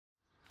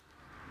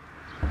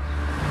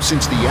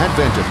Since the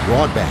advent of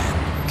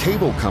broadband,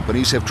 cable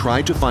companies have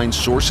tried to find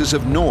sources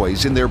of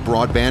noise in their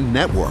broadband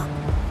network.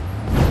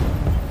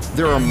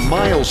 There are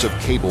miles of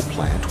cable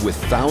plant with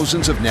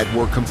thousands of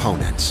network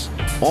components.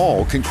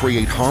 All can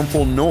create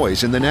harmful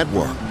noise in the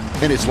network,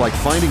 and it's like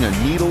finding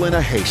a needle in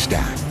a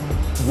haystack.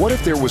 What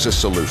if there was a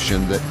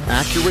solution that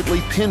accurately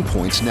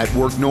pinpoints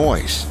network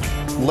noise?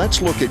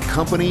 Let's look at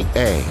Company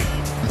A.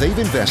 They've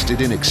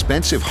invested in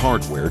expensive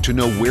hardware to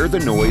know where the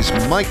noise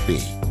might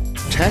be.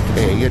 Tech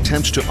A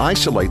attempts to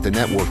isolate the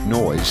network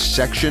noise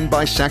section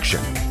by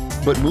section,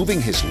 but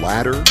moving his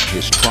ladder,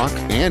 his truck,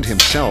 and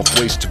himself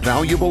wastes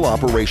valuable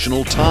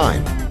operational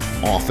time.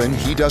 Often,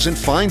 he doesn't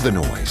find the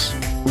noise,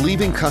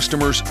 leaving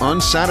customers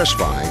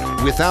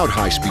unsatisfied without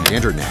high-speed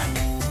internet.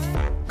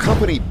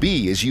 Company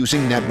B is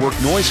using Network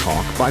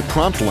NoiseHawk by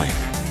Promptlink,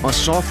 a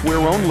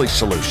software-only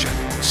solution,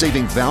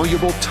 saving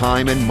valuable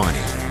time and money.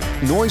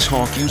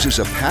 NoiseHawk uses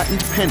a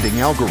patent-pending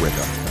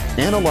algorithm,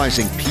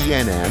 analyzing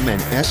PNM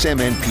and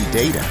SMNP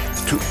data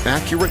to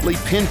accurately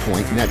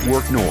pinpoint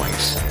network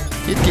noise.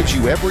 It gives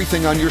you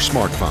everything on your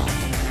smartphone.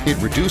 It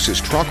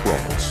reduces truck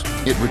rolls.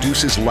 It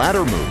reduces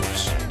ladder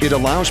moves. It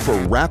allows for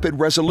rapid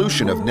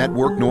resolution of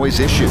network noise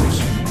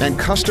issues and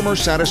customer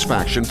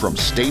satisfaction from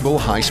stable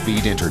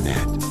high-speed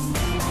internet.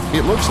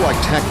 It looks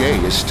like Tech A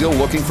is still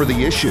looking for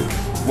the issue,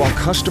 while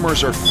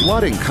customers are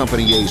flooding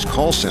Company A's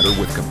call center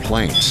with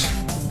complaints.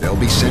 They'll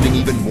be sending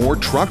even more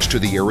trucks to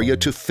the area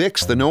to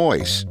fix the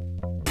noise.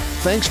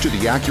 Thanks to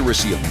the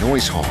accuracy of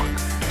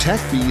NoiseHawk, Tech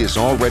B is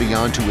already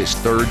on to his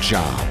third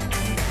job.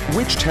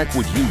 Which tech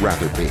would you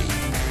rather be?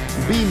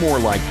 Be more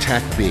like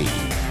Tech B.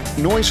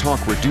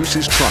 NoiseHawk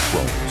reduces truck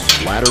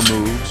rolls, ladder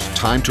moves,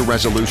 time to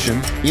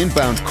resolution,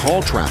 inbound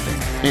call traffic,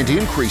 and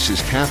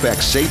increases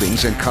CapEx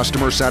savings and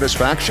customer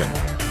satisfaction.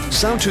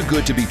 Sound too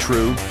good to be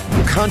true?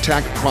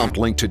 Contact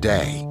Promptlink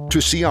today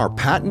to see our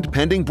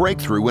patent-pending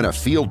breakthrough in a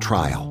field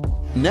trial.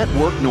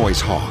 Network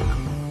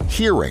NoiseHawk.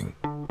 Hearing,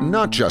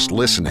 not just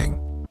listening.